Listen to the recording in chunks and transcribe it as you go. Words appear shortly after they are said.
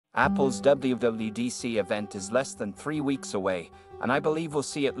Apple's WWDC event is less than 3 weeks away, and I believe we'll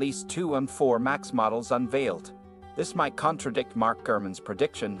see at least 2 M4 Max models unveiled. This might contradict Mark Gurman's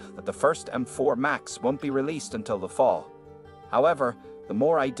prediction that the first M4 Max won't be released until the fall. However, the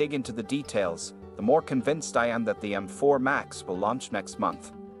more I dig into the details, the more convinced I am that the M4 Max will launch next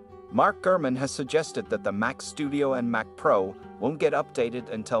month. Mark Gurman has suggested that the Mac Studio and Mac Pro won't get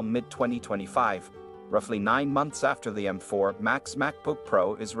updated until mid-2025, roughly 9 months after the M4 Max MacBook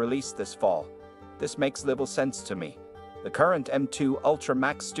Pro is released this fall. This makes little sense to me. The current M2 Ultra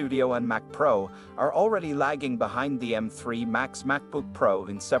Mac Studio and Mac Pro are already lagging behind the M3 Max MacBook Pro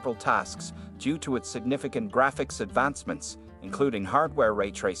in several tasks due to its significant graphics advancements, including hardware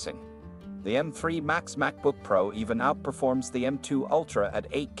ray tracing. The M3 Max MacBook Pro even outperforms the M2 Ultra at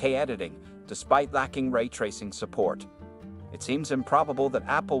 8K editing, despite lacking ray tracing support. It seems improbable that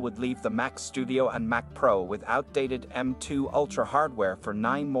Apple would leave the Mac Studio and Mac Pro with outdated M2 Ultra hardware for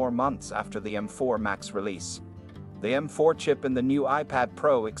 9 more months after the M4 Max release. The M4 chip in the new iPad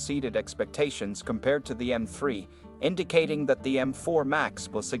Pro exceeded expectations compared to the M3, indicating that the M4 Max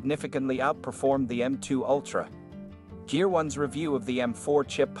will significantly outperform the M2 Ultra. Gear One's review of the M4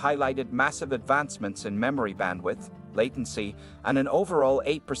 chip highlighted massive advancements in memory bandwidth, latency, and an overall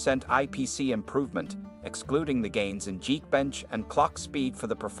 8% IPC improvement, excluding the gains in Geekbench and clock speed for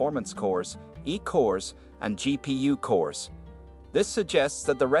the performance cores, E-cores, and GPU cores. This suggests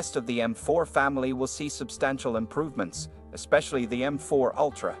that the rest of the M4 family will see substantial improvements, especially the M4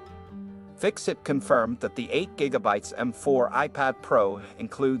 Ultra. Fixit confirmed that the 8GB M4 iPad Pro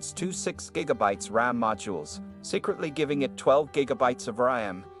includes two 6GB RAM modules, secretly giving it 12GB of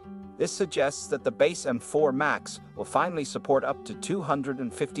RAM. This suggests that the base M4 Max will finally support up to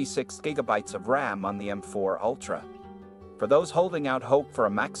 256GB of RAM on the M4 Ultra. For those holding out hope for a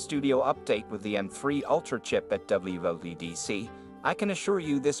Mac Studio update with the M3 Ultra chip at WWDC, I can assure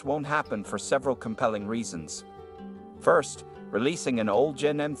you this won't happen for several compelling reasons. First, releasing an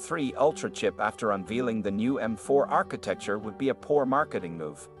old-gen M3 Ultra chip after unveiling the new M4 architecture would be a poor marketing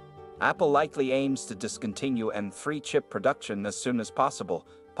move. Apple likely aims to discontinue M3 chip production as soon as possible,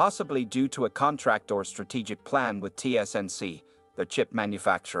 possibly due to a contract or strategic plan with TSMC, their chip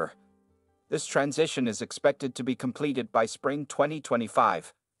manufacturer. This transition is expected to be completed by spring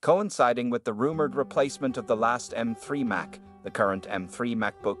 2025, coinciding with the rumored replacement of the last M3 Mac, the current M3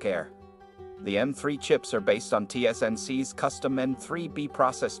 MacBook Air. The M3 chips are based on TSMC's custom M3B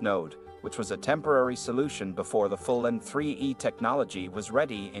process node, which was a temporary solution before the full M3E technology was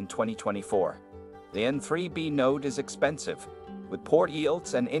ready in 2024. The M3B node is expensive, with poor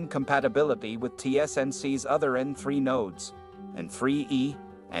yields and incompatibility with TSMC's other N3 nodes, N3E,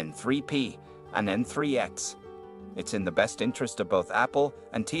 N3P, and N3X. It's in the best interest of both Apple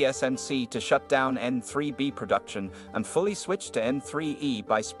and TSMC to shut down N3B production and fully switch to N3E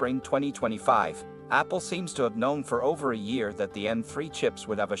by spring 2025. Apple seems to have known for over a year that the M3 chips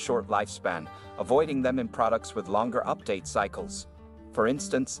would have a short lifespan, avoiding them in products with longer update cycles. For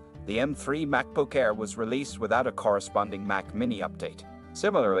instance, the M3 MacBook Air was released without a corresponding Mac Mini update.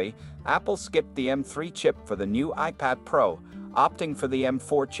 Similarly, Apple skipped the M3 chip for the new iPad Pro, opting for the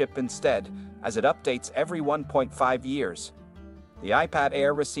M4 chip instead, as it updates every 1.5 years. The iPad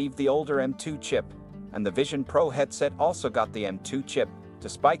Air received the older M2 chip, and the Vision Pro headset also got the M2 chip,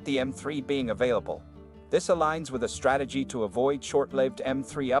 despite the M3 being available. This aligns with a strategy to avoid short-lived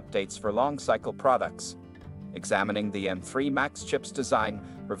M3 updates for long-cycle products. Examining the M3 Max chip's design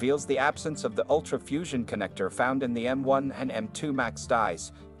reveals the absence of the Ultra Fusion connector found in the M1 and M2 Max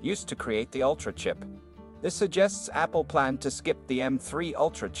dies, used to create the Ultra chip. This suggests Apple planned to skip the M3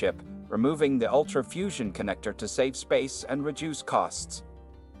 Ultra chip, removing the Ultra Fusion connector to save space and reduce costs.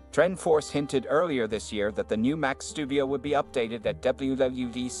 TrendForce hinted earlier this year that the new Mac Studio would be updated at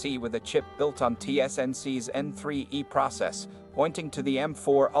WWDC with a chip built on TSMC's N3E process, pointing to the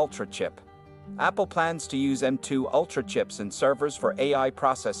M4 Ultra chip. Apple plans to use M2 Ultra chips in servers for AI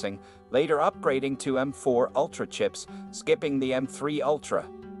processing, later upgrading to M4 Ultra chips, skipping the M3 Ultra.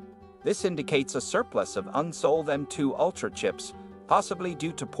 This indicates a surplus of unsold M2 Ultra chips, possibly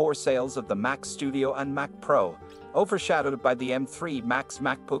due to poor sales of the Mac Studio and Mac Pro, overshadowed by the M3 Max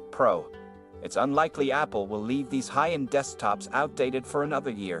MacBook Pro. It's unlikely Apple will leave these high-end desktops outdated for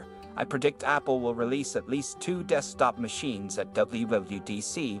another year. I predict Apple will release at least 2 desktop machines at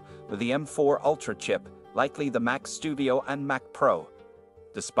WWDC with the M4 Ultra chip, likely the Mac Studio and Mac Pro.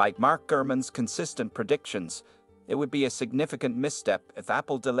 Despite Mark Gurman's consistent predictions, it would be a significant misstep if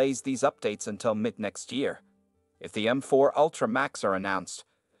Apple delays these updates until mid-next year. If the M4 Ultra Max are announced,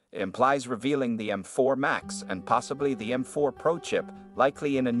 it implies revealing the M4 Max and possibly the M4 Pro chip,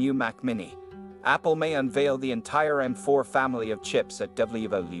 likely in a new Mac Mini. Apple may unveil the entire M4 family of chips at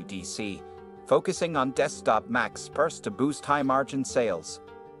WWDC, focusing on desktop Macs first to boost high-margin sales.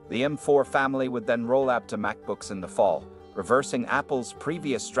 The M4 family would then roll out to MacBooks in the fall, reversing Apple's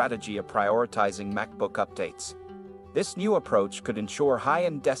previous strategy of prioritizing MacBook updates. This new approach could ensure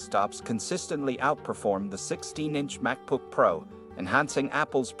high-end desktops consistently outperform the 16-inch MacBook Pro, enhancing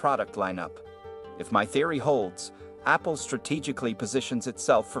Apple's product lineup. If my theory holds, Apple strategically positions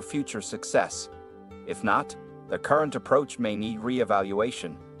itself for future success. If not, the current approach may need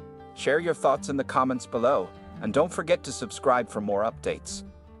re-evaluation. Share your thoughts in the comments below, and don't forget to subscribe for more updates.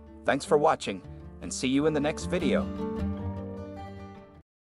 Thanks for watching, and see you in the next video.